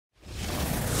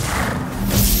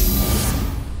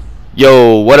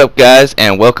Yo, what up guys,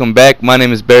 and welcome back. My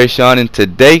name is Barry Sean, and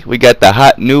today we got the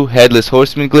hot new Headless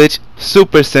Horseman glitch.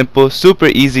 Super simple, super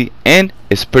easy, and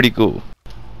it's pretty cool.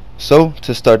 So,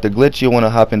 to start the glitch, you'll want to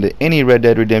hop into any Red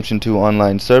Dead Redemption 2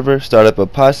 online server, start up a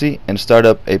posse, and start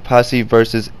up a posse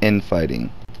versus infighting.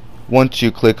 Once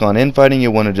you click on infighting,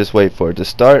 you'll want to just wait for it to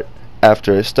start.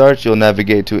 After it starts, you'll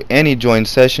navigate to any join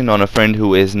session on a friend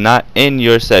who is not in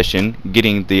your session,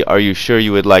 getting the "Are you sure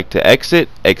you would like to exit?"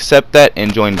 Accept that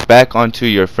and join back onto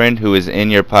your friend who is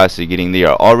in your posse, getting the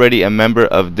 "You're already a member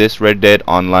of this Red Dead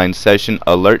online session"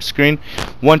 alert screen.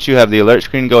 Once you have the alert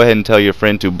screen, go ahead and tell your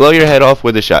friend to blow your head off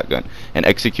with a shotgun, and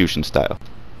execution style.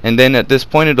 And then at this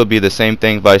point it'll be the same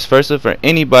thing vice versa for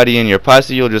anybody in your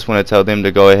posse. You'll just want to tell them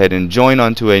to go ahead and join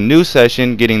onto a new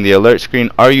session, getting the alert screen,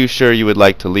 "Are you sure you would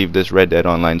like to leave this Red Dead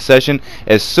Online session?"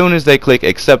 As soon as they click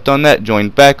accept on that, join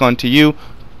back onto you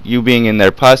being in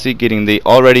their posse, getting the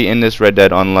 "already in this Red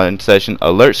Dead Online session"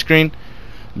 alert screen.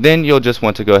 Then you'll just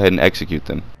want to go ahead and execute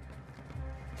them.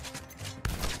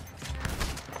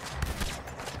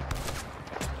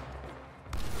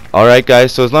 Alright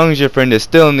guys, so as long as your friend is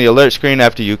still in the alert screen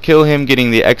after you kill him,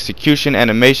 getting the execution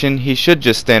animation, he should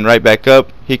just stand right back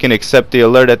up. He can accept the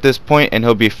alert at this point and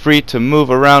he'll be free to move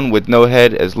around with no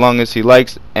head as long as he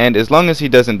likes, and as long as he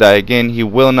doesn't die again, he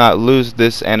will not lose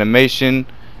this animation.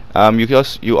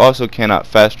 You also cannot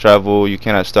fast travel, you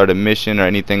cannot start a mission or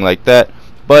anything like that,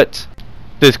 but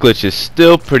this glitch is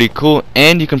still pretty cool,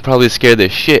 and you can probably scare the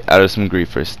shit out of some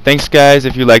griefers. Thanks guys.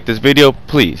 If you like this video,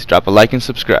 please drop a like and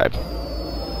subscribe.